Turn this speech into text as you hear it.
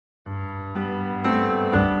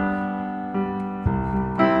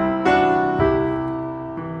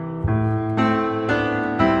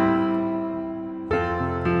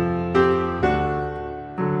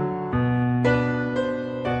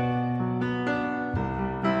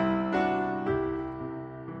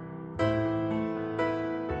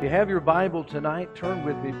If you have your Bible tonight, turn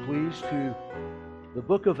with me, please, to the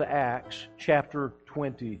book of Acts, chapter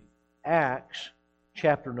 20. Acts,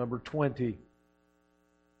 chapter number 20.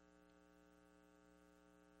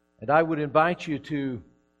 And I would invite you to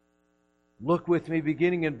look with me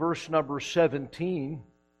beginning in verse number 17,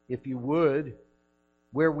 if you would,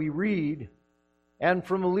 where we read, "And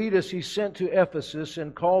from Miletus he sent to Ephesus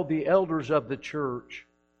and called the elders of the church.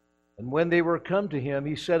 And when they were come to him,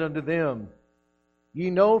 he said unto them, Ye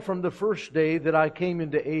know from the first day that I came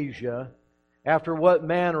into Asia, after what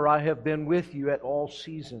manner I have been with you at all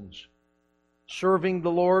seasons, serving the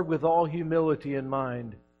Lord with all humility in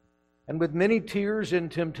mind, and with many tears and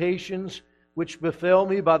temptations which befell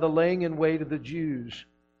me by the laying in wait of the Jews,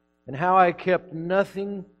 and how I kept back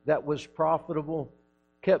nothing that was profitable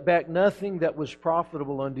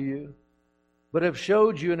unto you, but have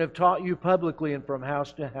showed you and have taught you publicly and from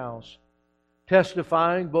house to house,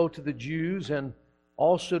 testifying both to the Jews and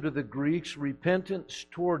also to the Greeks repentance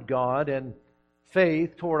toward God and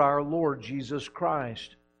faith toward our Lord Jesus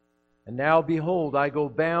Christ. And now, behold, I go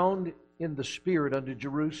bound in the Spirit unto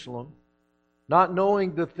Jerusalem, not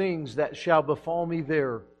knowing the things that shall befall me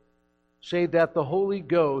there, save that the Holy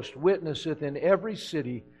Ghost witnesseth in every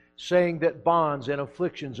city, saying that bonds and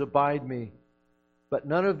afflictions abide me. But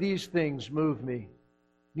none of these things move me.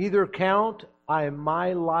 Neither count I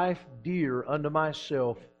my life dear unto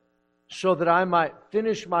myself, so that I might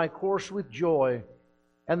finish my course with joy,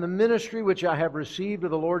 and the ministry which I have received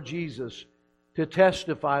of the Lord Jesus, to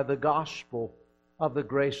testify the gospel of the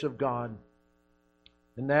grace of God.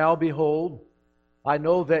 And now, behold, I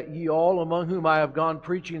know that ye all among whom I have gone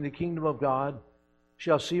preaching the kingdom of God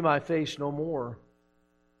shall see my face no more.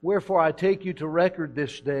 Wherefore I take you to record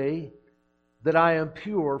this day that I am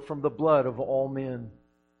pure from the blood of all men.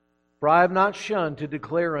 For I have not shunned to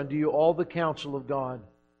declare unto you all the counsel of God.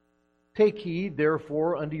 Take heed,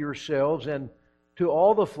 therefore, unto yourselves and to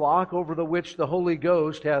all the flock over the which the Holy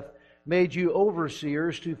Ghost hath made you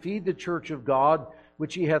overseers, to feed the church of God,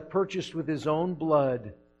 which He hath purchased with His own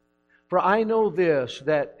blood. For I know this,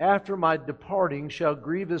 that after my departing shall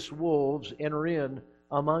grievous wolves enter in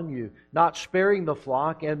among you, not sparing the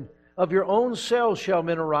flock, and of your own selves shall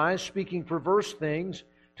men arise, speaking perverse things,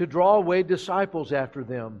 to draw away disciples after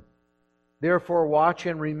them. Therefore watch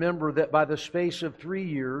and remember that by the space of 3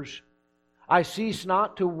 years I cease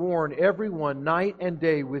not to warn every one night and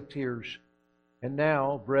day with tears. And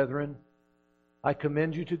now, brethren, I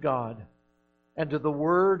commend you to God and to the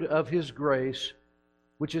word of His grace,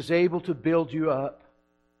 which is able to build you up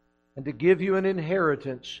and to give you an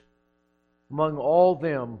inheritance among all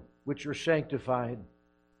them which are sanctified.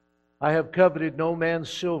 I have coveted no man's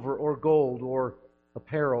silver or gold or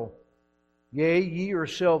apparel. Yea, ye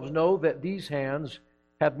yourselves know that these hands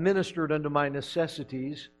have ministered unto my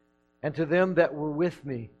necessities, and to them that were with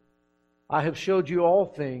me. I have showed you all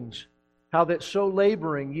things, how that so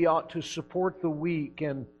laboring ye ought to support the weak,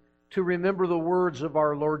 and to remember the words of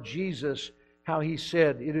our Lord Jesus, how He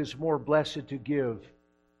said, It is more blessed to give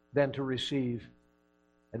than to receive.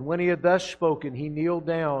 And when He had thus spoken, He kneeled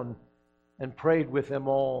down and prayed with them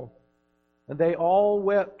all. And they all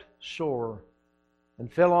wept sore,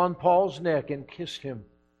 and fell on Paul's neck and kissed him,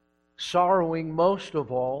 sorrowing most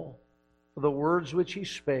of all for the words which he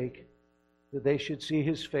spake, that they should see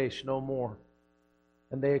his face no more.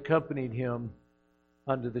 And they accompanied him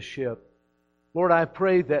unto the ship. Lord, I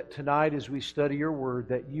pray that tonight as we study your word,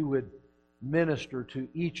 that you would minister to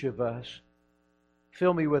each of us.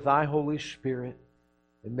 Fill me with thy Holy Spirit,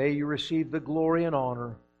 and may you receive the glory and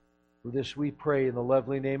honor. For this we pray in the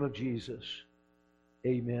lovely name of Jesus.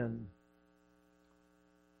 Amen.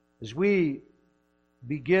 As we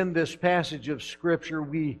begin this passage of Scripture,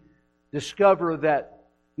 we discover that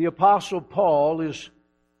the Apostle Paul is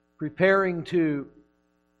preparing to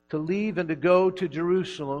leave and to go to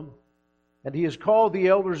Jerusalem. And he has called the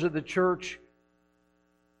elders of the church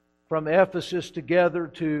from Ephesus together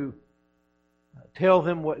to tell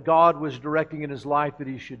him what God was directing in his life that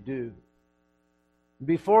he should do.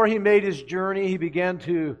 Before he made his journey, he began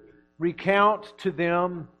to recount to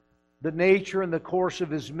them the nature and the course of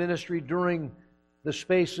his ministry during the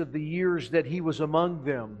space of the years that he was among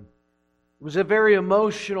them. It was a very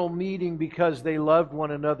emotional meeting because they loved one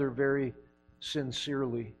another very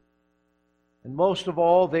sincerely. And most of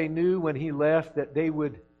all, they knew when he left that they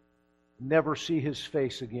would never see his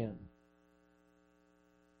face again.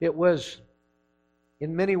 It was,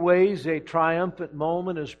 in many ways, a triumphant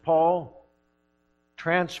moment as Paul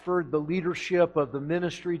transferred the leadership of the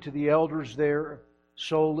ministry to the elders there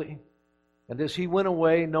solely. And as he went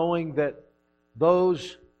away, knowing that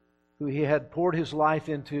those who he had poured his life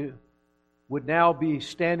into would now be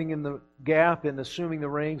standing in the gap and assuming the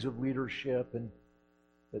reins of leadership, and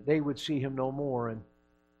that they would see him no more. And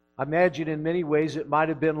I imagine in many ways it might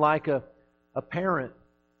have been like a parent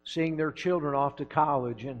seeing their children off to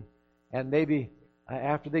college, and maybe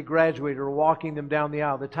after they graduated or walking them down the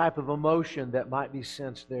aisle, the type of emotion that might be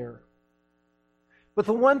sensed there. But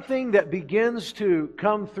the one thing that begins to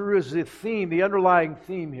come through as the theme, the underlying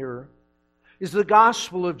theme here, is the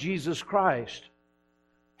gospel of Jesus Christ.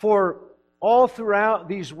 For all throughout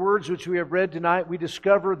these words which we have read tonight, we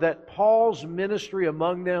discover that Paul's ministry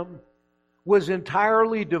among them was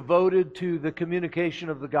entirely devoted to the communication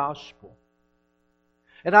of the gospel.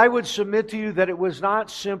 And I would submit to you that it was not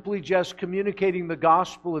simply just communicating the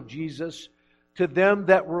gospel of Jesus to them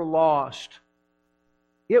that were lost.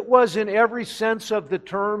 It was, in every sense of the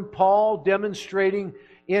term, Paul demonstrating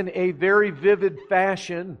in a very vivid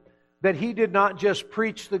fashion that he did not just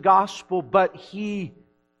preach the gospel, but he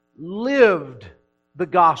lived the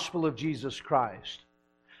gospel of Jesus Christ.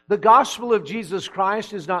 The gospel of Jesus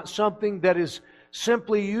Christ is not something that is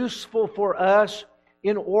simply useful for us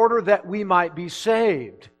in order that we might be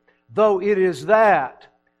saved, though it is that.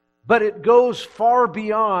 But it goes far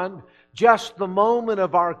beyond just the moment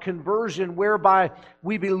of our conversion, whereby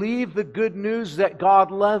we believe the good news that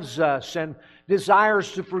God loves us and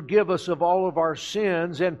desires to forgive us of all of our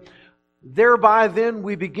sins, and thereby then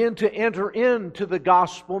we begin to enter into the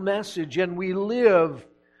gospel message and we live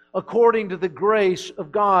according to the grace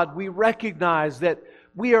of God. We recognize that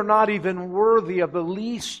we are not even worthy of the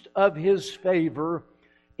least of His favor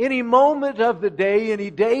any moment of the day, any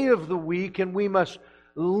day of the week, and we must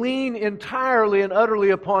lean entirely and utterly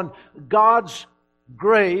upon God's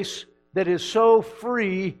grace that is so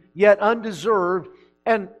free yet undeserved,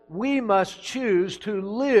 and we must choose to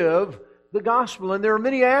live the gospel. And there are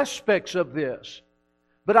many aspects of this,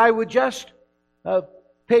 but I would just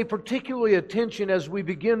pay particularly attention as we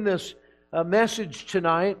begin this message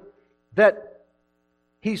tonight that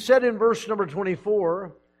he said in verse number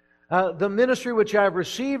 24, the ministry which I have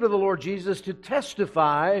received of the Lord Jesus to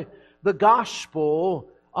testify the gospel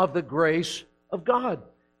of the grace of God.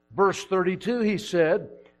 Verse 32 he said,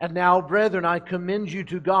 and now, brethren, I commend you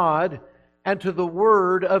to God and to the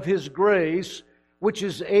word of His grace, which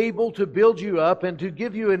is able to build you up and to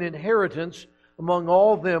give you an inheritance among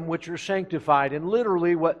all them which are sanctified. And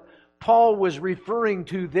literally what Paul was referring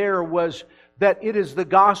to there was that it is the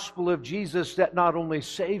gospel of Jesus that not only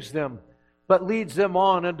saves them, but leads them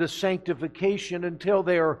on unto sanctification until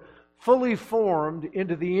they are fully formed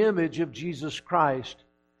into the image of Jesus Christ.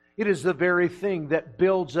 It is the very thing that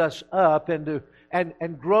builds us up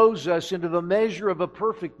and grows us into the measure of a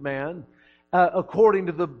perfect man, according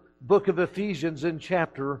to the book of Ephesians in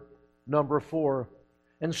chapter number 4.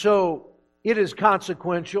 And so it is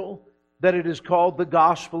consequential that it is called the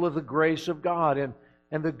gospel of the grace of God.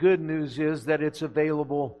 And the good news is that it's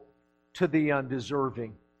available to the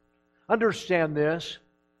undeserving. Understand this,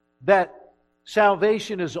 that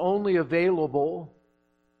salvation is only available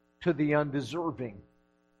to the undeserving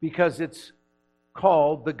because it's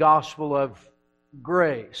called the gospel of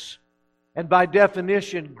grace. And by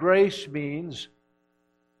definition, grace means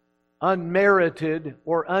unmerited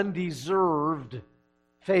or undeserved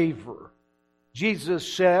favor.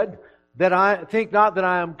 Jesus said that I think not that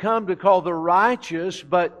I am come to call the righteous,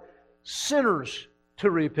 but sinners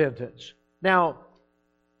to repentance. Now,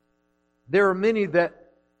 there are many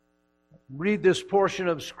that read this portion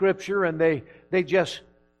of Scripture and they just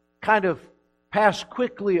kind of pass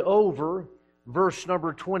quickly over verse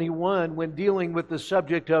number 21 when dealing with the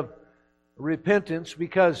subject of repentance,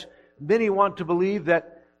 because many want to believe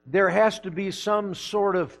that there has to be some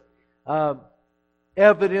sort of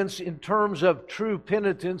evidence in terms of true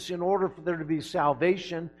penitence in order for there to be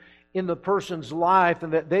salvation in the person's life,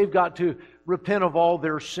 and that they've got to repent of all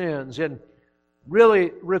their sins. And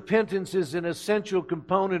really, repentance is an essential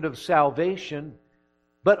component of salvation,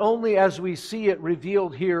 but only as we see it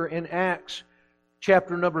revealed here in Acts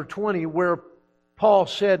chapter number 20, where Paul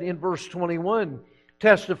said in verse 21,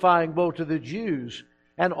 testifying both to the Jews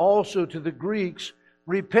and also to the Greeks,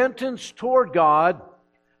 repentance toward God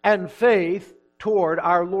and faith toward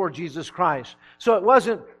our Lord Jesus Christ. So it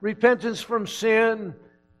wasn't repentance from sin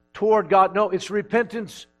toward God. No, it's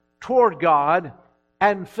repentance toward God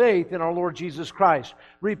and faith in our Lord Jesus Christ.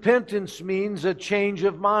 Repentance means a change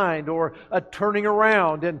of mind or a turning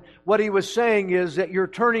around. And what he was saying is that you're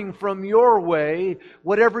turning from your way,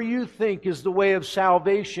 whatever you think is the way of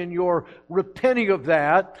salvation, you're repenting of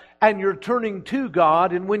that, and you're turning to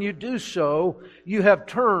God. And when you do so, you have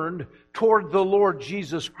turned toward the Lord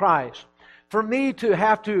Jesus Christ. for me to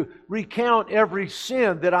have to recount every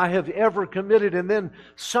sin that I have ever committed and then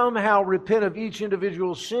somehow repent of each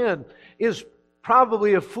individual sin is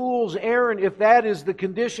probably a fool's errand if that is the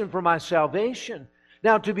condition for my salvation.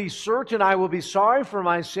 Now, to be certain, I will be sorry for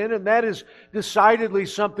my sin, and that is decidedly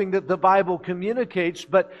something that the Bible communicates,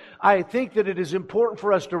 but I think that it is important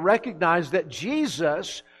for us to recognize that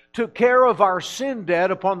Jesus took care of our sin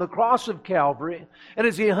debt upon the cross of Calvary. And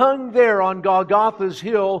as He hung there on Golgotha's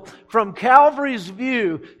hill, from Calvary's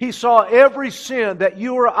view, He saw every sin that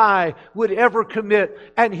you or I would ever commit.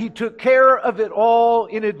 And He took care of it all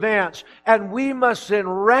in advance. And we must then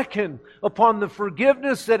reckon upon the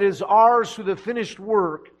forgiveness that is ours through the finished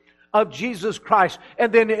work of Jesus Christ.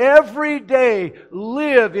 And then every day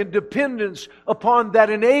live in dependence upon that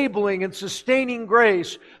enabling and sustaining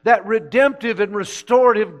grace, that redemptive and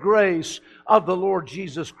restorative grace of the Lord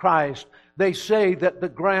Jesus Christ. They say that the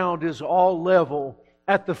ground is all level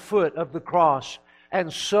at the foot of the cross.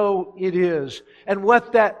 And so it is. And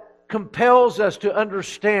what that compels us to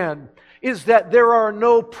understand is that there are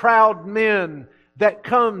no proud men that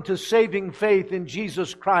come to saving faith in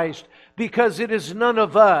Jesus Christ, because it is none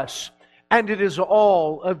of us and it is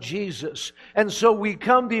all of Jesus. And so we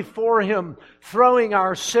come before Him throwing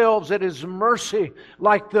ourselves at His mercy,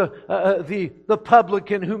 like the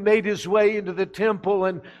publican who made his way into the temple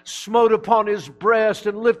and smote upon his breast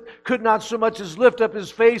and could not so much as lift up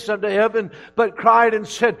his face unto heaven, but cried and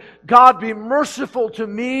said, God, be merciful to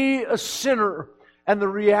me, a sinner. And the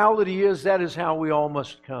reality is that is how we all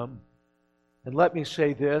must come. And let me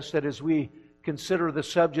say this, that as we consider the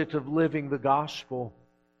subject of living the gospel,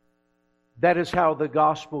 that is how the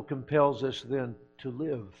gospel compels us then to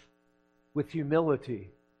live, with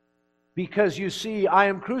humility. Because you see, I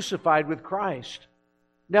am crucified with Christ.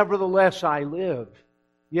 Nevertheless I live.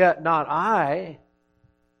 Yet not I,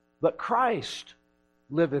 but Christ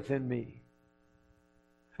liveth in me.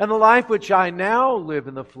 And the life which I now live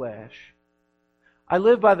in the flesh, I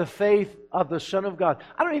live by the faith of the Son of God.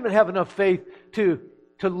 I don't even have enough faith to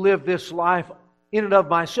live this life in and of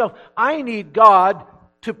myself. I need God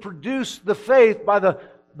to produce the faith by the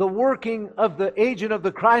working of the agent of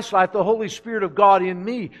the Christ life, the Holy Spirit of God in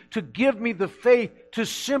me, to give me the faith to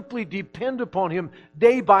simply depend upon Him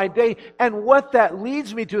day by day. And what that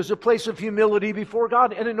leads me to is a place of humility before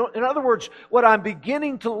God. And in other words, what I'm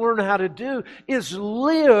beginning to learn how to do is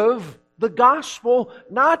live the gospel,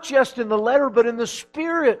 not just in the letter, but in the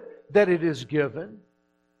spirit that it is given.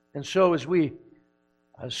 And so as we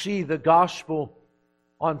see the gospel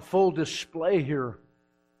on full display here,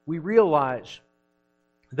 we realize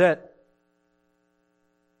that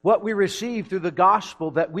what we receive through the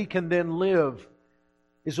gospel that we can then live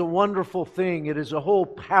is a wonderful thing. It is a whole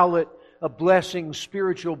palette of blessings,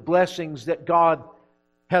 spiritual blessings that God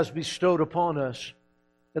has bestowed upon us.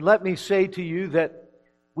 And let me say to you that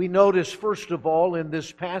we notice, first of all, in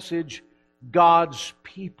this passage, God's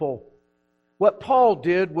people. What Paul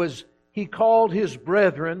did was he called his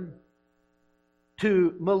brethren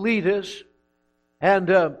to Miletus, and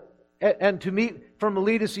to meet from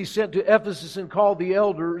Miletus he sent to Ephesus and called the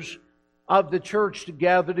elders of the church to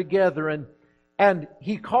gather together. And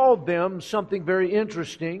he called them something very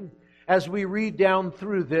interesting. As we read down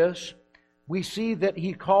through this, we see that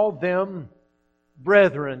he called them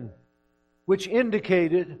brethren, which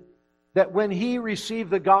indicated that when he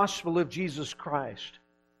received the gospel of Jesus Christ,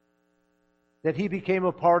 that he became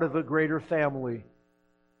a part of a greater family.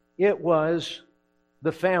 It was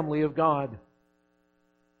the family of God.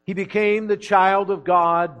 He became the child of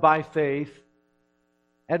God by faith.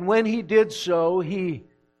 And when he did so, he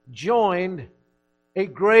joined a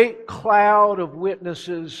great cloud of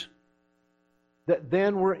witnesses that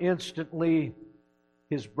then were instantly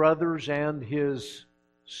his brothers and his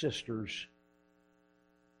sisters.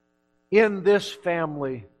 In this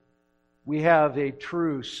family, we have a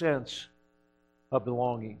true sense of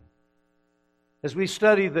belonging. As we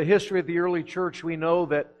study the history of the early church, we know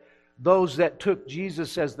that those that took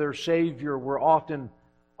Jesus as their Savior were often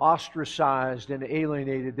ostracized and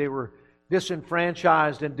alienated. They were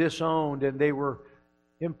disenfranchised and disowned, and they were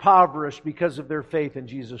impoverished because of their faith in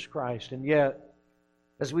Jesus Christ. And yet,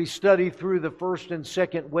 as we study through the first and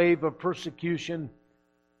second wave of persecution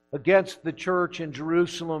against the church in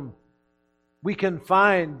Jerusalem, we can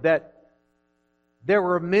find that there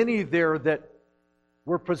were many there that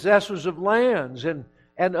were possessors of lands and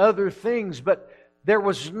other things, but there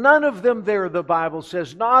was none of them there, the Bible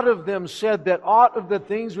says. Not of them said that aught of the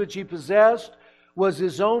things which he possessed was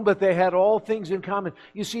his own, but they had all things in common.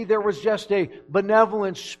 You see, there was just a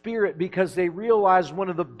benevolent spirit because they realized one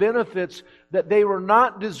of the benefits that they were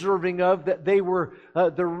not deserving of, that they were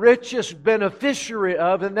the richest beneficiary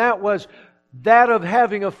of, and that was That of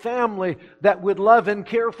having a family that would love and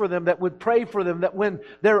care for them, that would pray for them, that when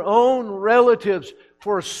their own relatives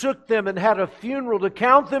forsook them and had a funeral to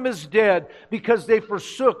count them as dead because they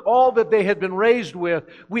forsook all that they had been raised with,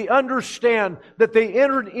 we understand that they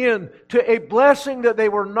entered into a blessing that they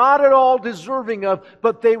were not at all deserving of,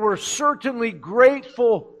 but they were certainly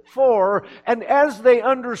grateful for. And as they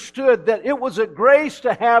understood that it was a grace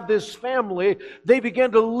to have this family, they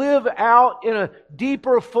began to live out in a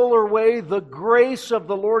deeper, fuller way the grace of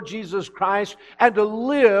the Lord Jesus Christ and to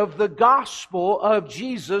live the gospel of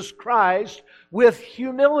Jesus Christ with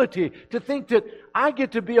humility. To think that I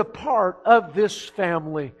get to be a part of this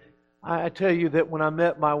family. I tell you that when I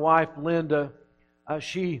met my wife, Linda,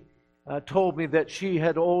 she told me that she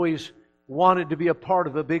had always wanted to be a part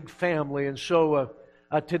of a big family. And so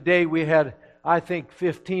today we had, I think,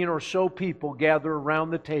 15 or so people gather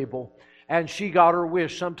around the table. And she got her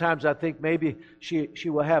wish. Sometimes I think maybe she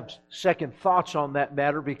will have second thoughts on that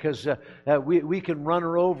matter because we can run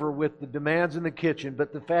her over with the demands in the kitchen.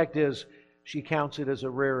 But the fact is, she counts it as a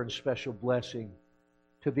rare and special blessing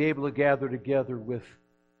to be able to gather together with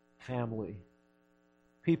family,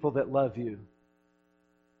 people that love you.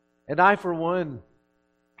 And I, for one,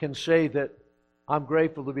 can say that I'm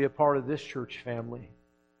grateful to be a part of this church family.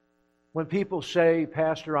 When people say,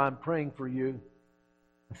 Pastor, I'm praying for you,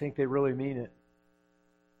 I think they really mean it.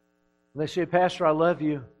 When they say, Pastor, I love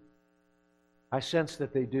you, I sense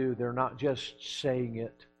that they do. They're not just saying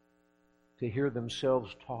it to hear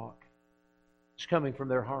themselves talk. It's coming from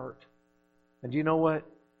their heart. And you know what?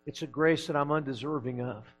 It's a grace that I'm undeserving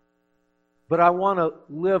of. But I want to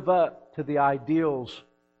live up to the ideals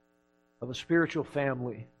of a spiritual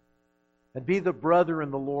family and be the brother in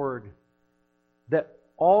the Lord that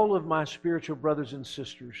all of my spiritual brothers and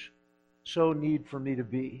sisters so need for me to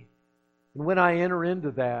be. And when I enter into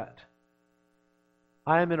that,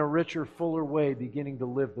 I am in a richer, fuller way beginning to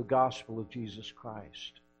live the gospel of Jesus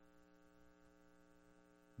Christ.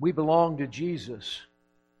 We belong to Jesus.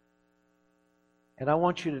 And I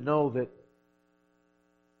want you to know that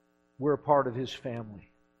we're a part of His family.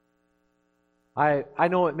 I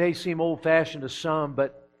know it may seem old-fashioned to some,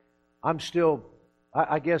 but I'm still,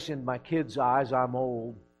 I guess in my kids' eyes, I'm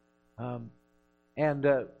old.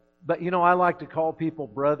 But you know, I like to call people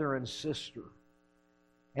brother and sister.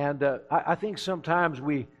 And I think sometimes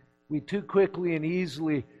we too quickly and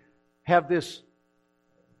easily have this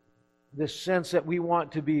sense that we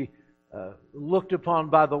want to be looked upon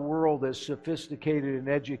by the world as sophisticated and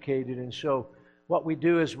educated. And so what we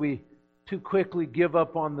do is we too quickly give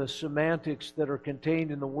up on the semantics that are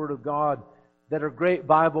contained in the Word of God that are great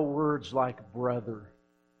Bible words like brother,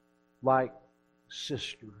 like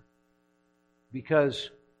sister,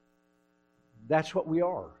 because that's what we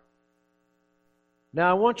are.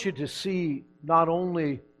 Now I want you to see not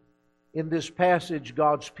only in this passage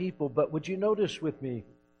God's people, but would you notice with me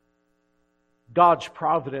God's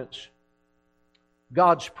providence.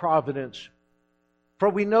 God's providence. For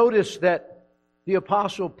we notice that the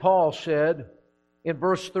Apostle Paul said in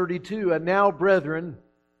verse 32, "And now, brethren,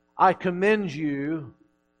 I commend you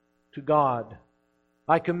to God."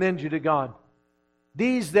 I commend you to God.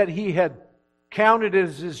 These that he had counted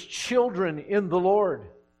as his children in the Lord,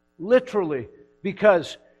 literally,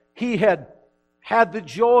 because he had had the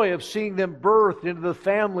joy of seeing them birthed into the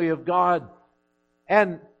family of God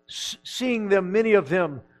and seeing them, many of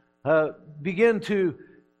them, begin to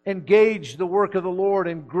engage the work of the Lord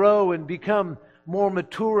and grow and become more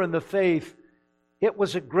mature in the faith. It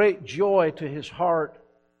was a great joy to his heart.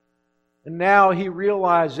 And now he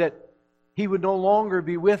realized that he would no longer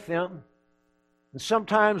be with them. And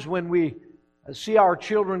sometimes when we see our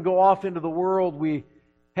children go off into the world, we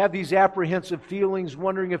have these apprehensive feelings,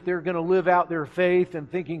 wondering if they're going to live out their faith and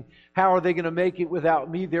thinking, how are they going to make it without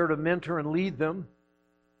me there to mentor and lead them?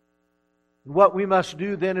 What we must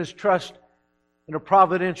do then is trust in a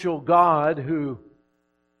providential God who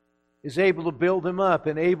is able to build them up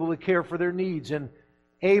and able to care for their needs and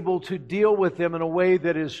able to deal with them in a way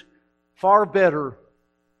that is far better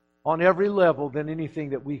on every level than anything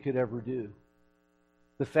that we could ever do.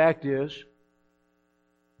 The fact is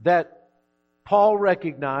that Paul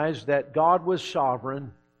recognized that God was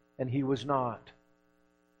sovereign and he was not.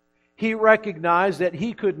 He recognized that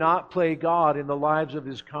he could not play God in the lives of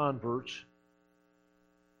his converts,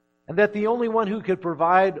 and that the only one who could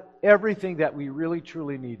provide everything that we really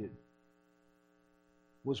truly needed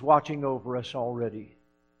was watching over us already.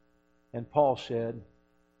 And Paul said,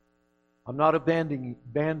 I'm not abandoning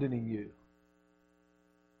you.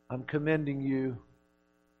 I'm commending you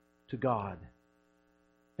to God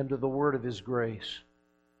and to the word of His grace.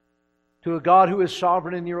 To a God who is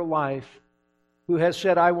sovereign in your life who has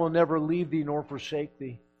said, I will never leave thee nor forsake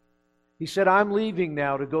thee. He said, I'm leaving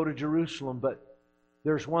now to go to Jerusalem, but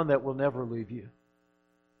there's one that will never leave you.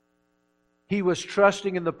 He was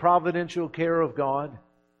trusting in the providential care of God.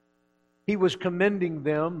 He was commending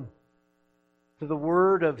them to the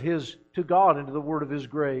word of to God and to the word of His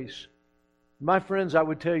grace. My friends, I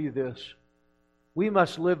would tell you this. We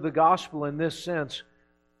must live the gospel in this sense.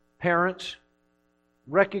 Parents,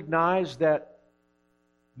 recognize that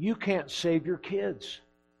you can't save your kids.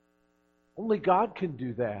 Only God can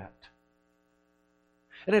do that.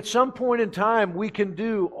 And at some point in time, we can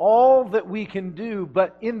do all that we can do,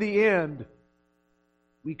 but in the end,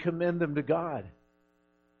 we commend them to God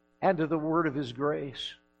and to the word of His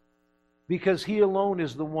grace. Because He alone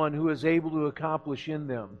is the one who is able to accomplish in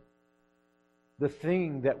them the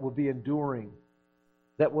thing that will be enduring,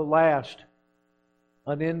 that will last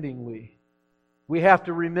unendingly. We have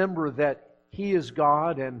to remember that He is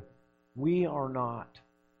God and we are not.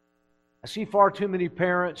 I see far too many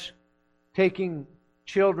parents taking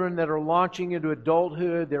children that are launching into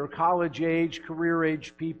adulthood, they're college age, career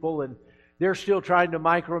age people, and they're still trying to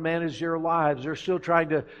micromanage their lives. They're still trying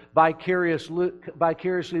to vicariously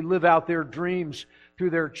live out their dreams through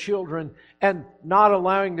their children and not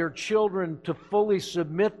allowing their children to fully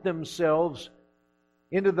submit themselves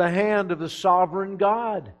into the hand of the sovereign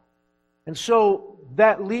God. And so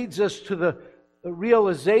that leads us to the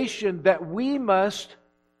realization that we must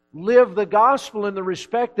live the gospel in the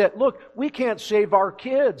respect that, look, we can't save our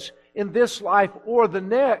kids in this life or the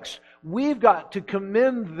next. We've got to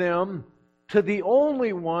commend them to the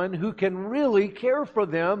only one who can really care for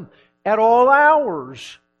them at all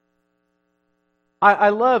hours. I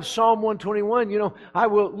love Psalm 121. I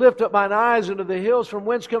will lift up mine eyes into the hills, from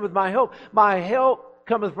whence cometh my help. My help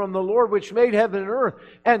cometh from the Lord which made heaven and earth.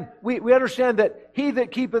 And we understand that He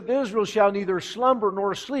that keepeth Israel shall neither slumber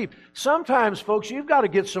nor sleep. Sometimes, folks, you've got to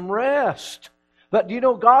get some rest. But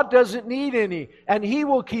God doesn't need any. And He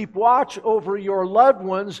will keep watch over your loved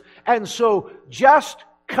ones. And so just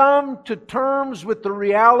come to terms with the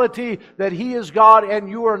reality that He is God and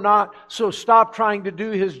you are not. So stop trying to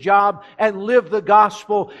do His job and live the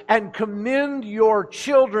gospel and commend your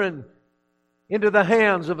children into the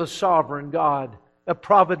hands of a sovereign God, a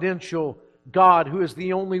providential God who is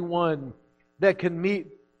the only one that can meet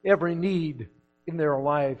every need in their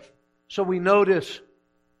life. So we notice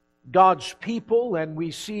God's people and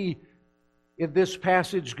we see in this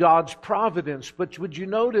passage God's providence. But would you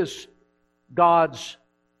notice God's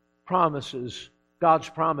promises? God's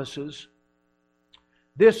promises.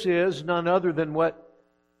 This is none other than what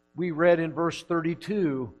we read in verse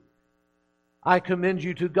 32. I commend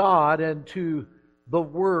you to God and to the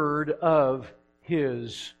word of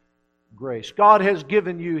His grace. God has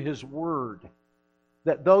given you His word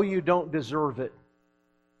that though you don't deserve it,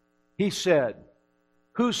 He said,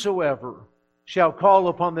 whosoever shall call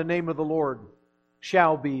upon the name of the Lord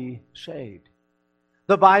shall be saved.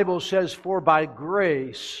 The Bible says, for by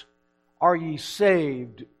grace are ye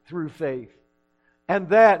saved through faith. And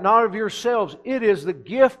that not of yourselves, it is the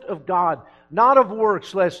gift of God, not of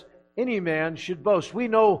works, lest any man should boast. We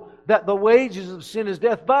know that the wages of sin is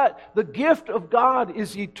death, but the gift of God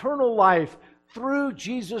is eternal life through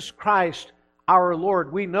Jesus Christ our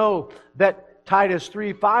Lord. We know that Titus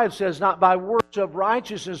 3:5 says, not by works of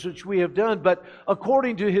righteousness which we have done, but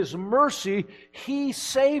according to His mercy, He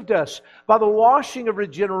saved us by the washing of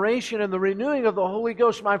regeneration and the renewing of the Holy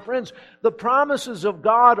Ghost. My friends, the promises of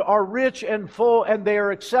God are rich and full, and they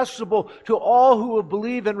are accessible to all who will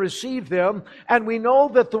believe and receive them. And we know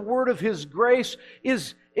that the word of His grace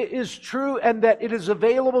is true and that it is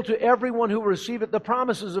available to everyone who will receive it. The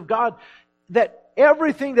promises of God, that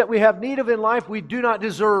everything that we have need of in life we do not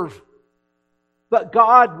deserve. But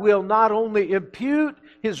God will not only impute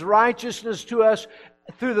His righteousness to us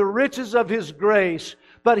through the riches of His grace,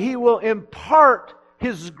 but He will impart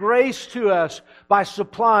His grace to us by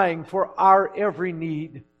supplying for our every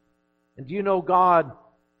need. And do you know God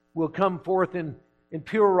will come forth in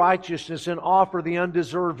pure righteousness and offer the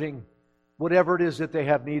undeserving whatever it is that they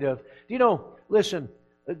have need of? Do you know, listen,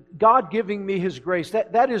 God giving me His grace,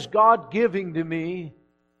 that is God giving to me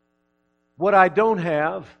what I don't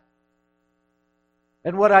have,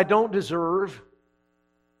 and what I don't deserve,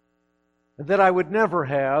 and that I would never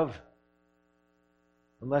have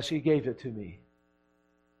unless He gave it to me.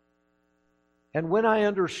 And when I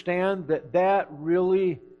understand that that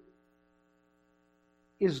really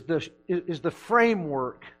is the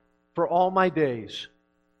framework for all my days,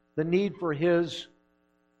 the need for His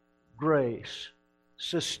grace,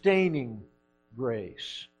 sustaining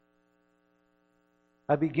grace,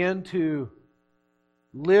 I begin to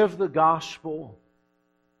live the gospel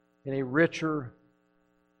in a richer,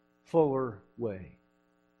 fuller way.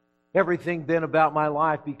 Everything then about my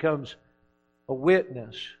life becomes a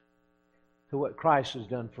witness to what Christ has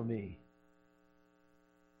done for me.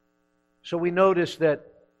 So we notice that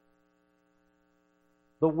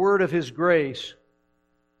the word of His grace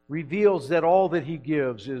reveals that all that He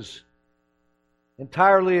gives is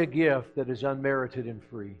entirely a gift that is unmerited and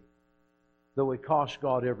free, though it costs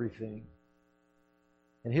God everything.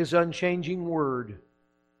 And His unchanging word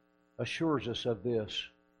assures us of this.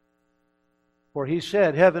 For He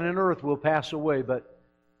said, heaven and earth will pass away, but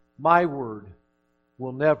my word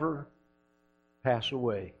will never pass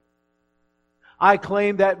away. I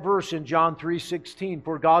claim that verse in John 3:16,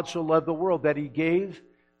 for God so loved the world that He gave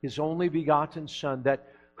His only begotten Son, that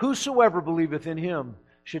whosoever believeth in Him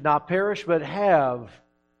should not perish, but have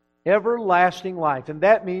everlasting life. And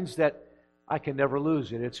that means that I can never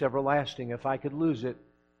lose it. It's everlasting. If I could lose it,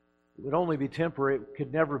 it would only be temporary. It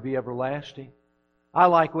could never be everlasting. I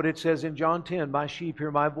like what it says in John 10, my sheep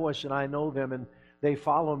hear my voice, and I know them, and they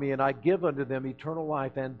follow me, and I give unto them eternal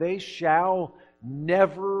life, and they shall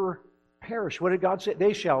never perish. What did God say?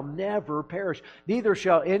 They shall never perish. Neither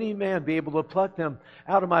shall any man be able to pluck them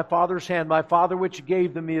out of my Father's hand. My Father which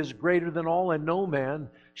gave them me is greater than all, and no man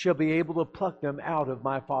shall be able to pluck them out of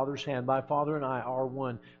my Father's hand. My Father and I are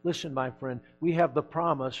one. Listen, my friend, we have the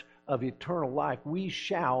promise of eternal life. We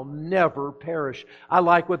shall never perish. I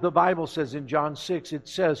like what the Bible says in John 6. It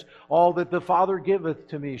says, all that the Father giveth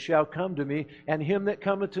to me shall come to me, and him that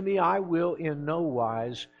cometh to me I will in no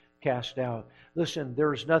wise cast out. Listen,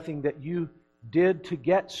 there's nothing that you did to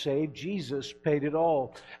get saved. Jesus paid it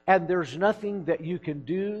all. And there's nothing that you can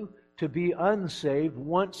do to be unsaved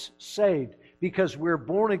once saved. Because we're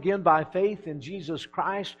born again by faith in Jesus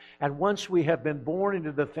Christ. And once we have been born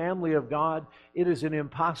into the family of God, it is an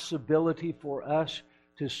impossibility for us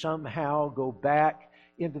to somehow go back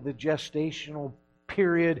into the gestational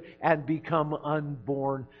period and become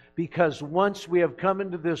unborn. Because once we have come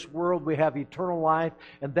into this world, we have eternal life,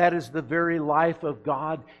 and that is the very life of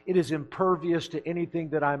God. It is impervious to anything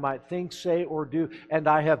that I might think, say, or do, and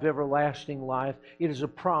I have everlasting life. It is a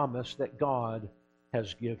promise that God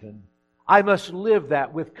has given. I must live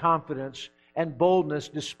that with confidence and boldness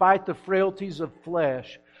despite the frailties of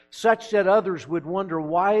flesh, such that others would wonder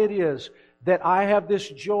why it is that I have this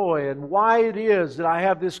joy and why it is that I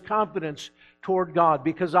have this confidence toward God.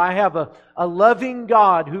 Because I have a loving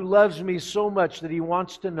God who loves me so much that He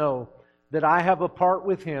wants to know that I have a part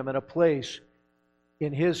with Him and a place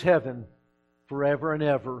in His heaven forever and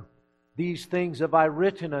ever. These things have I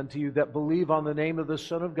written unto you that believe on the name of the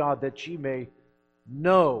Son of God, that ye may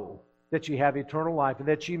know that ye have eternal life, and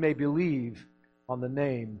that ye may believe on the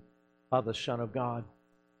name of the Son of God.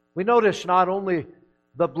 We notice not only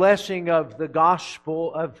the blessing of the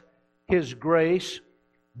gospel of His grace,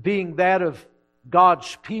 being that of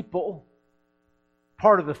God's people,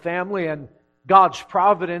 part of the family, and God's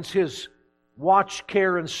providence, His watch,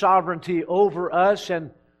 care, and sovereignty over us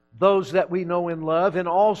and those that we know and love. And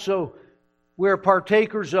also, we're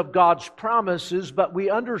partakers of God's promises, but we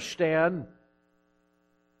understand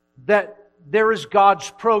that there is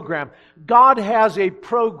God's program. God has a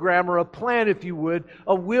program, or a plan, if you would,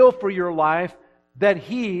 a will for your life that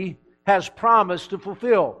He has promised to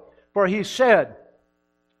fulfill. For He said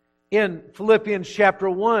in Philippians chapter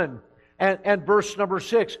 1 and verse number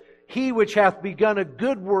 6, He which hath begun a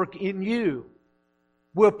good work in you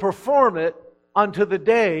will perform it unto the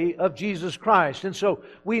day of Jesus Christ. And so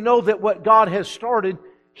we know that what God has started,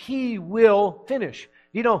 He will finish.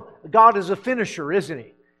 You know, God is a finisher, isn't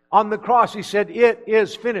He? On the cross, He said, it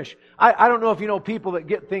is finished. I don't know if you know people that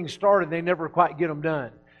get things started, they never quite get them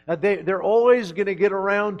done. They're always going to get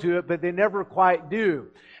around to it, but they never quite do.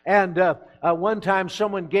 And one time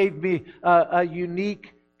someone gave me a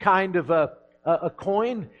unique kind of a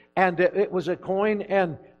coin, and it was a coin,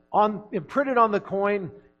 and printed on the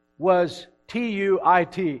coin was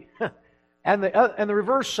TUIT. And the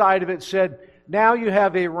reverse side of it said, now you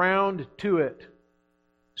have a round to it.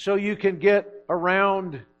 So you can get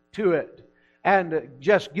around to it and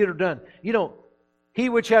just get it done. You know, He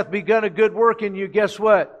which hath begun a good work in you, guess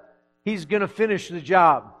what? He's going to finish the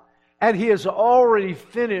job. And He has already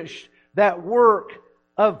finished that work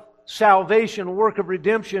of salvation, work of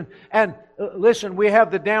redemption. And listen, we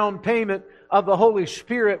have the down payment of the Holy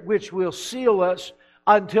Spirit, which will seal us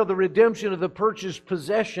until the redemption of the purchased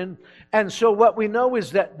possession. And so what we know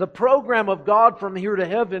is that the program of God from here to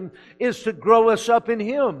heaven is to grow us up in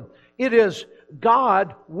Him. It is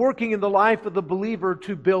God working in the life of the believer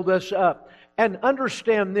to build us up. And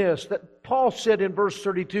understand this, that Paul said in verse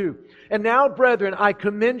 32, "And now, brethren, I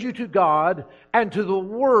commend you to God and to the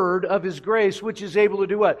word of His grace, which is able to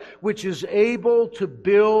do what? Which is able to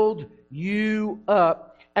build you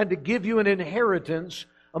up and to give you an inheritance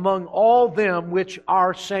among all them which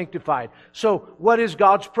are sanctified." So, what is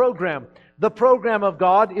God's program? The program of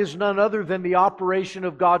God is none other than the operation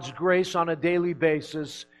of God's grace on a daily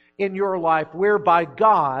basis in your life, whereby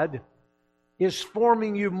God is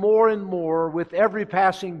forming you more and more with every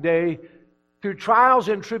passing day through trials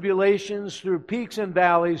and tribulations, through peaks and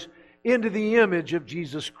valleys, into the image of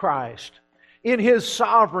Jesus Christ. In His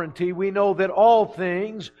sovereignty, we know that all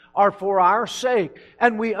things are for our sake.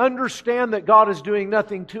 And we understand that God is doing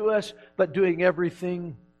nothing to us, but doing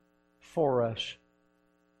everything for us.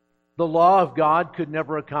 The law of God could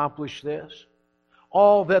never accomplish this.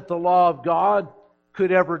 All that the law of God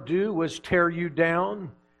could ever do was tear you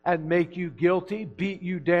down and make you guilty, beat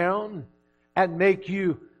you down, and make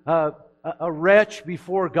you a wretch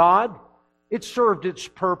before God. It served its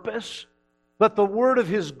purpose. But the word of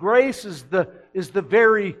His grace is the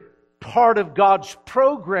very part of God's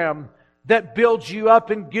program that builds you up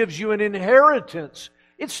and gives you an inheritance.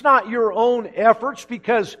 It's not your own efforts,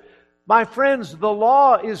 because, my friends, the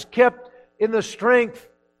law is kept in the strength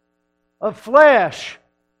of flesh.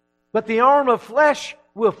 But the arm of flesh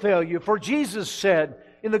will fail you. For Jesus said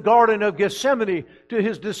in the Garden of Gethsemane to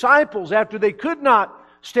His disciples, after they could not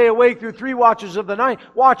stay awake through 3 watches of the night,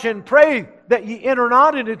 "Watch and pray that ye enter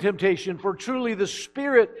not into temptation, for truly the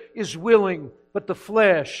spirit is willing, but the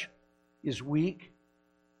flesh is weak."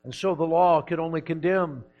 And so the law could only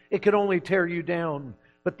condemn. It could only tear you down.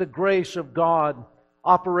 But the grace of God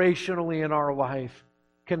operationally in our life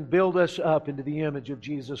can build us up into the image of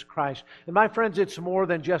Jesus Christ. And my friends, it's more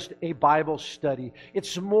than just a Bible study.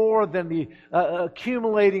 It's more than the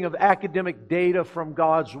accumulating of academic data from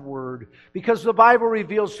God's Word. Because the Bible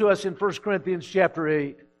reveals to us in 1 Corinthians chapter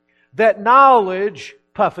 8 that knowledge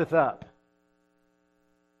puffeth up,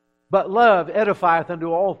 but love edifieth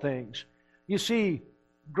unto all things. You see,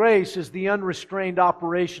 grace is the unrestrained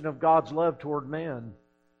operation of God's love toward man.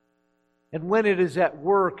 And when it is at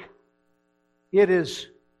work, it is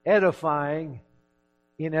edifying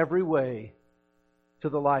in every way to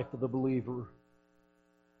the life of the believer.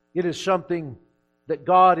 It is something that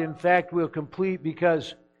God, in fact, will complete,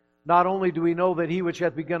 because not only do we know that He which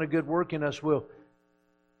hath begun a good work in us will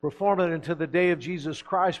perform it until the day of Jesus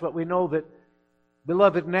Christ, but we know that,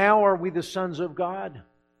 beloved, now are we the sons of God.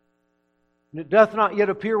 And it doth not yet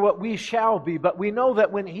appear what we shall be, but we know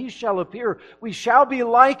that when He shall appear, we shall be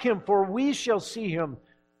like Him, for we shall see Him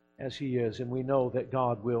as He is. And we know that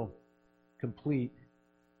God will complete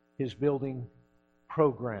His building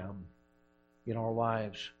program in our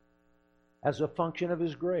lives as a function of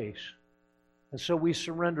His grace. And so we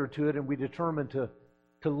surrender to it, and we determine to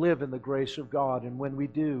live in the grace of God. And when we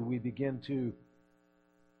do, we begin to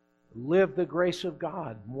live the grace of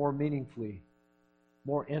God more meaningfully,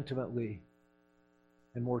 more intimately,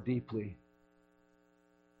 and more deeply.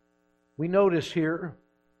 We notice here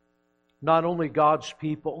not only God's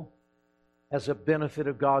people as a benefit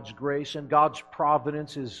of God's grace and God's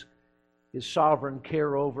providence, His sovereign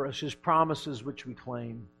care over us, His promises which we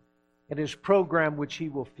claim, and His program which He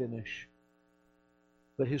will finish,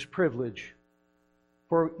 but His privilege.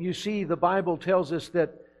 For you see, the Bible tells us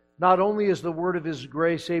that not only is the word of His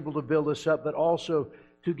grace able to build us up, but also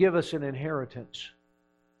to give us an inheritance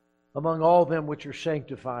among all them which are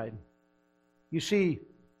sanctified. You see,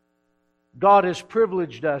 God has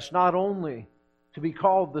privileged us not only to be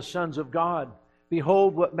called the sons of God.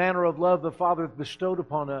 Behold, what manner of love the Father hath bestowed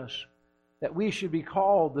upon us, that we should be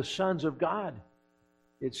called the sons of God.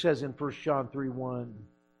 It says in 1 John 3:1.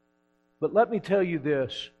 But let me tell you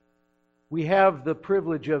this. We have the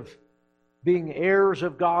privilege of being heirs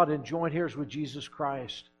of God and joint heirs with Jesus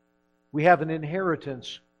Christ. We have an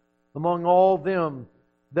inheritance among all them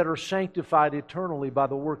that are sanctified eternally by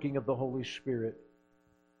the working of the Holy Spirit.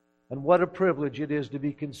 And what a privilege it is to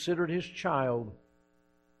be considered His child.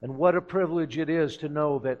 And what a privilege it is to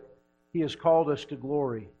know that He has called us to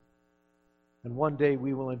glory. And one day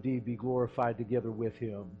we will indeed be glorified together with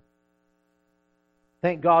Him.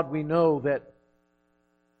 Thank God we know that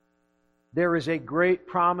there is a great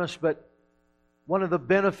promise, but one of the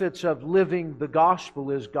benefits of living the gospel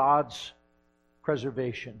is God's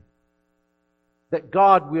preservation. That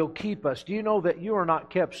God will keep us. Do you know that you are not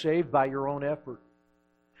kept saved by your own effort?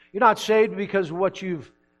 You're not saved because of what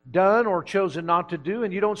you've done or chosen not to do,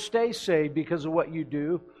 and you don't stay saved because of what you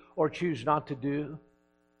do or choose not to do.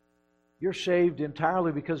 You're saved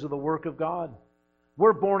entirely because of the work of God.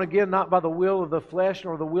 We're born again not by the will of the flesh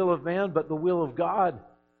nor the will of man, but the will of God.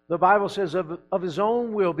 The Bible says, of His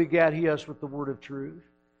own will begat He us with the word of truth,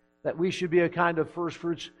 that we should be a kind of first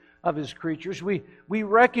fruits of His creatures. We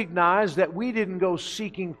recognize that we didn't go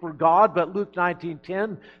seeking for God, but Luke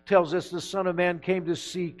 19:10 tells us the Son of Man came to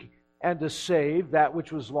seek and to save that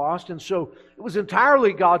which was lost. And so it was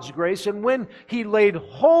entirely God's grace. And when He laid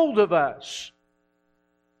hold of us,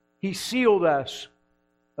 He sealed us,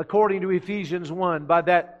 according to Ephesians 1, by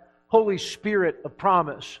that Holy Spirit of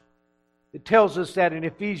promise. It tells us that in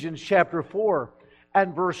Ephesians chapter 4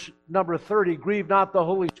 and verse number 30, grieve not the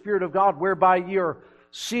Holy Spirit of God, whereby ye are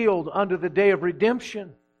sealed unto the day of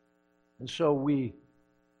redemption. And so we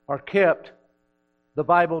are kept, the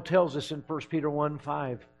Bible tells us in 1 Peter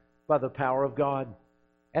 1:5, by the power of God.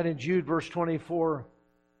 And in Jude verse 24,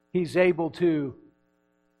 He's able to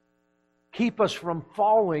keep us from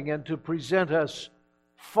falling and to present us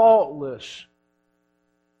faultless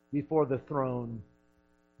before the throne.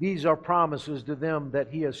 These are promises to them that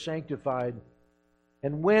He has sanctified.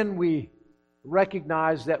 And when we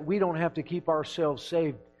recognize that we don't have to keep ourselves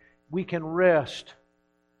saved, we can rest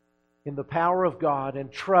in the power of God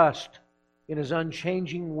and trust in His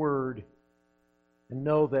unchanging Word and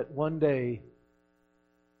know that one day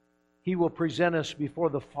He will present us before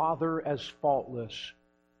the Father as faultless.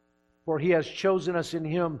 For He has chosen us in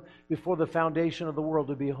Him before the foundation of the world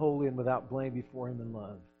to be holy and without blame before Him in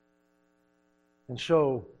love. And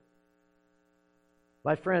so,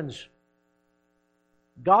 my friends,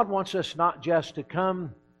 God wants us not just to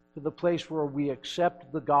come to the place where we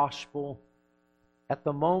accept the gospel at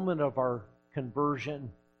the moment of our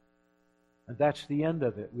conversion, and that's the end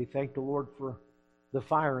of it. We thank the Lord for the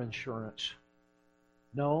fire insurance.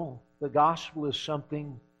 No, the gospel is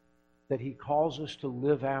something that He calls us to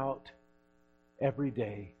live out every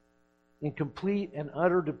day in complete and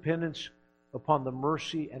utter dependence upon the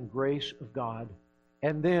mercy and grace of God,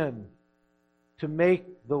 and then to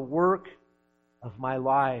make the work of my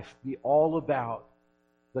life be all about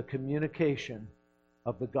the communication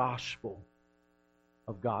of the gospel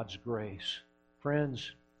of God's grace.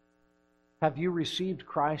 Friends, have you received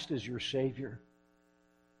Christ as your Savior?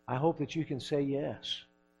 I hope that you can say yes.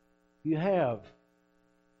 You have.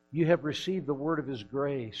 You have received the word of His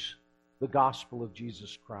grace, the gospel of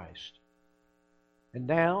Jesus Christ. And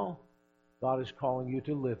now, God is calling you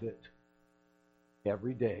to live it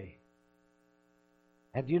every day.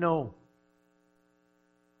 And you know,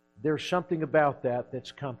 there's something about that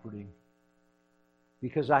that's comforting.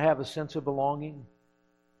 Because I have a sense of belonging.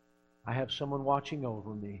 I have someone watching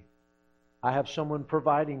over me. I have someone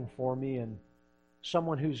providing for me, and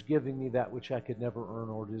someone who's giving me that which I could never earn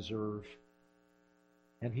or deserve.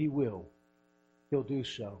 And He will. He'll do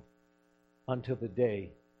so until the day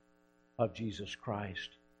of Jesus Christ.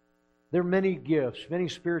 There are many gifts, many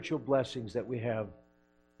spiritual blessings that we have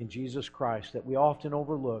in Jesus Christ that we often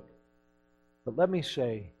overlook. But let me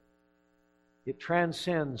say, it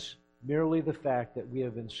transcends merely the fact that we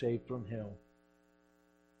have been saved from hell.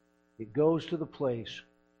 It goes to the place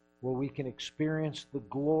where we can experience the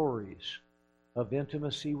glories of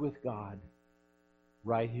intimacy with God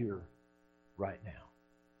right here, right now.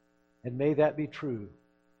 And may that be true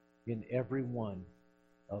in every one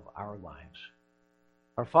of our lives.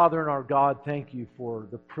 Our Father and our God, thank You for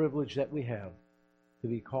the privilege that we have to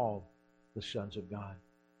be called the sons of God.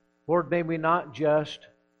 Lord, may we not just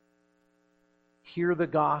hear the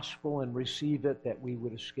gospel and receive it that we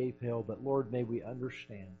would escape hell, but Lord, may we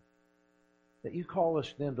understand that You call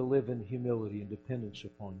us then to live in humility and dependence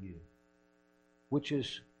upon You, which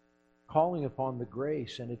is calling upon the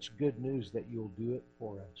grace, and it's good news that You'll do it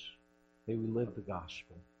for us. May we live the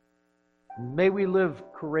gospel. May we live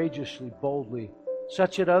courageously, boldly,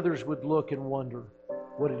 such that others would look and wonder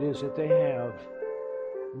what it is that they have.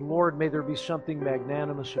 And Lord, may there be something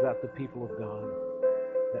magnanimous about the people of God,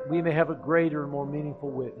 that we may have a greater and more meaningful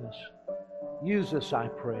witness. Use us, I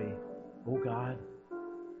pray, oh God.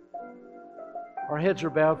 Our heads are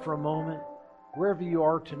bowed for a moment. Wherever you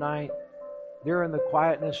are tonight, there in the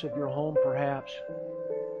quietness of your home perhaps,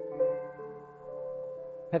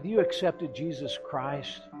 have you accepted Jesus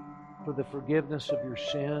Christ for the forgiveness of your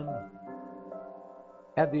sin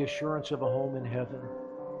and the assurance of a home in heaven?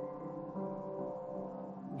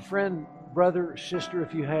 Friend, brother, sister,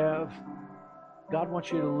 if you have, God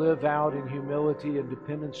wants you to live out in humility and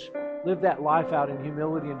dependence. Live that life out in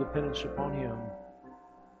humility and dependence upon Him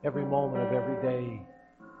every moment of every day.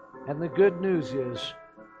 And the good news is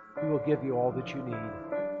He will give you all that you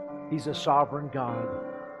need. He's a sovereign God.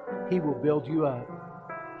 He will build you up.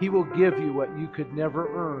 He will give you what you could never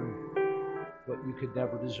earn, what you could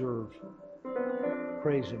never deserve.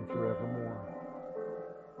 Praise Him forevermore.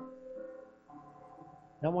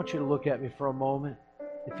 Now I want you to look at me for a moment.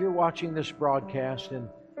 if you're watching this broadcast and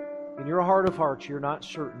in your heart of hearts you're not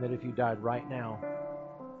certain that if you died right now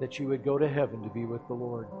that you would go to heaven to be with the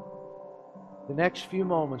Lord, the next few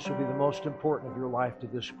moments will be the most important of your life to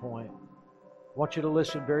this point. I want you to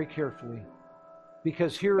listen very carefully,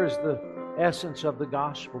 because here is the essence of the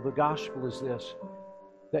gospel. The gospel is this,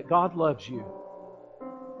 that God loves you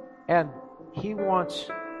and He wants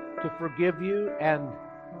to forgive you and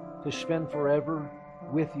to spend forever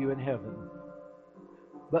with you in heaven.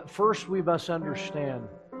 But first we must understand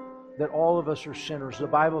that all of us are sinners. The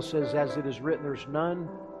Bible says, as it is written, there's none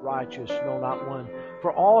righteous, no, not one.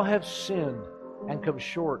 For all have sinned and come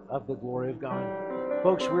short of the glory of God.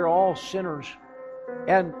 Folks, we're all sinners.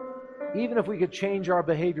 And even if we could change our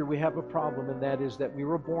behavior, we have a problem, and that is that we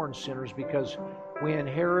were born sinners because we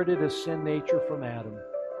inherited a sin nature from Adam.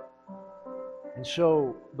 And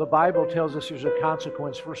so the Bible tells us there's a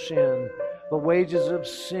consequence for sin. The wages of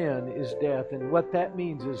sin is death. And what that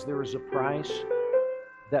means is there is a price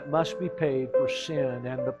that must be paid for sin.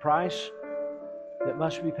 And the price that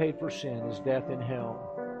must be paid for sin is death in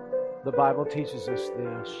hell. The Bible teaches us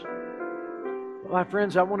this. My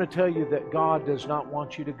friends, I want to tell you that God does not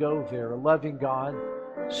want you to go there. A loving God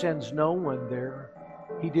sends no one there.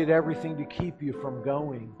 He did everything to keep you from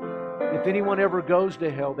going. If anyone ever goes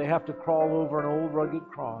to hell, they have to crawl over an old rugged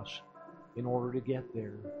cross in order to get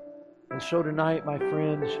there. And so tonight, my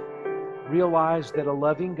friends, realize that a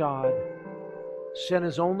loving God sent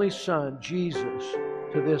His only Son, Jesus,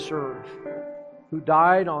 to this earth, who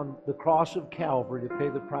died on the cross of Calvary to pay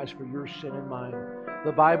the price for your sin and mine.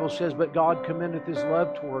 The Bible says, but God commendeth His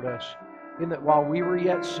love toward us, in that while we were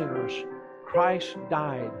yet sinners, Christ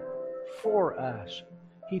died for us.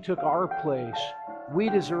 He took our place. We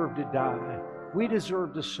deserved to die. We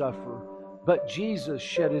deserved to suffer. But Jesus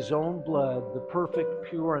shed His own blood, the perfect,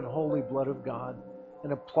 pure, and holy blood of God,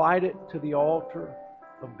 and applied it to the altar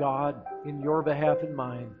of God in your behalf and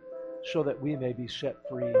mine, so that we may be set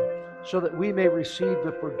free, so that we may receive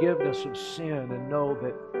the forgiveness of sin and know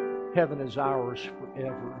that heaven is ours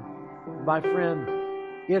forever. My friend,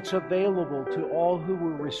 it's available to all who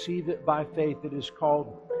will receive it by faith. It is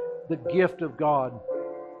called the gift of God.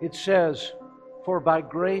 It says, for by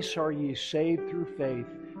grace are ye saved through faith,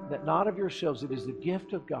 that not of yourselves, it is the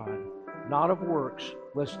gift of God, not of works,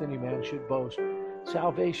 lest any man should boast.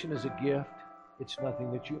 Salvation is a gift. It's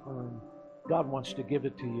nothing that you earn. God wants to give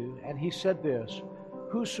it to you. And He said this,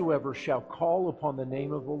 whosoever shall call upon the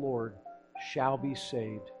name of the Lord shall be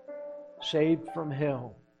saved. Saved from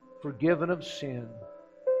hell, forgiven of sin,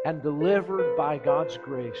 and delivered by God's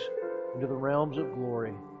grace into the realms of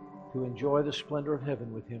glory to enjoy the splendor of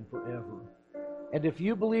heaven with Him forever. And if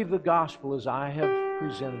you believe the gospel as I have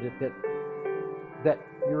presented it, that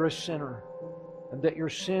you're a sinner and that your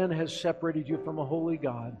sin has separated you from a holy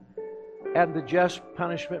God, and the just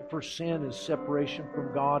punishment for sin is separation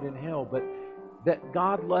from God in hell, but that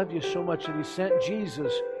God loved you so much that He sent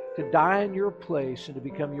Jesus to die in your place and to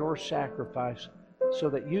become your sacrifice so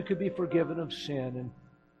that you could be forgiven of sin, and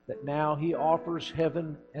that now He offers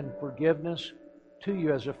heaven and forgiveness to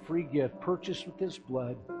you as a free gift, purchased with His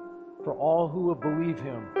blood, for all who will believe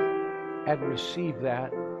Him and receive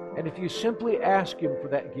that. And if you simply ask Him for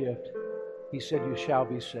that gift, He said you shall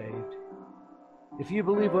be saved. If you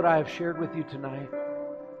believe what I have shared with you tonight,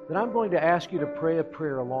 then I'm going to ask you to pray a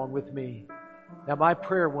prayer along with me. Now, my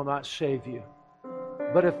prayer will not save you,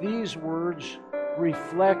 but if these words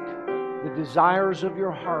reflect the desires of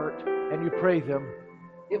your heart and you pray them,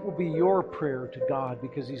 it will be your prayer to God,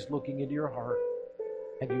 because He's looking into your heart,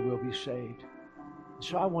 and you will be saved.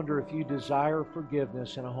 So I wonder if you desire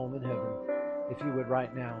forgiveness and a home in heaven, if you would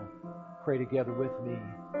right now pray together with me.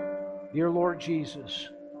 Dear Lord Jesus,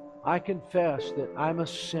 I confess that I'm a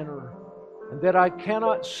sinner and that I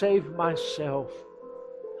cannot save myself.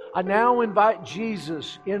 I now invite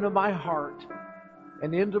Jesus into my heart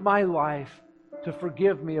and into my life to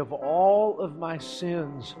forgive me of all of my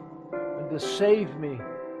sins and to save me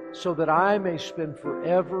so that I may spend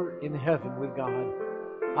forever in heaven with God.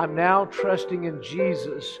 I'm now trusting in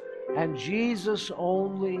Jesus and Jesus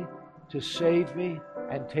only to save me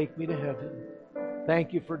and take me to heaven.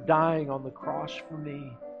 Thank You for dying on the cross for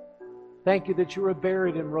me. Thank You that You were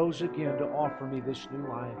buried and rose again to offer me this new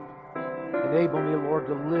life. Enable me, Lord,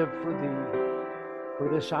 to live for Thee. For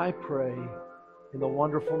this I pray in the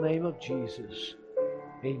wonderful name of Jesus.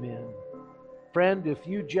 Amen. Friend, if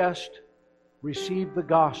you just received the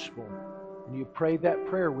gospel and you prayed that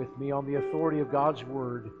prayer with me on the authority of God's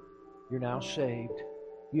Word, you're now saved.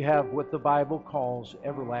 You have what the Bible calls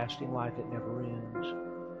everlasting life that never ends.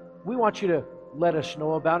 We want you to let us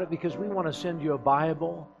know about it, because we want to send you a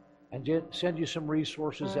Bible and send you some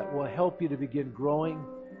resources that will help you to begin growing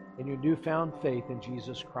in your newfound faith in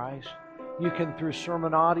Jesus Christ. You can, through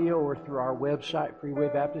sermon audio or through our website,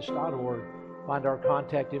 freewaybaptist.org, find our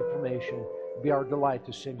contact information. It'd be our delight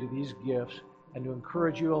to send you these gifts and to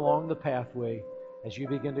encourage you along the pathway as you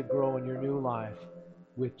begin to grow in your new life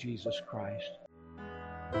with Jesus Christ.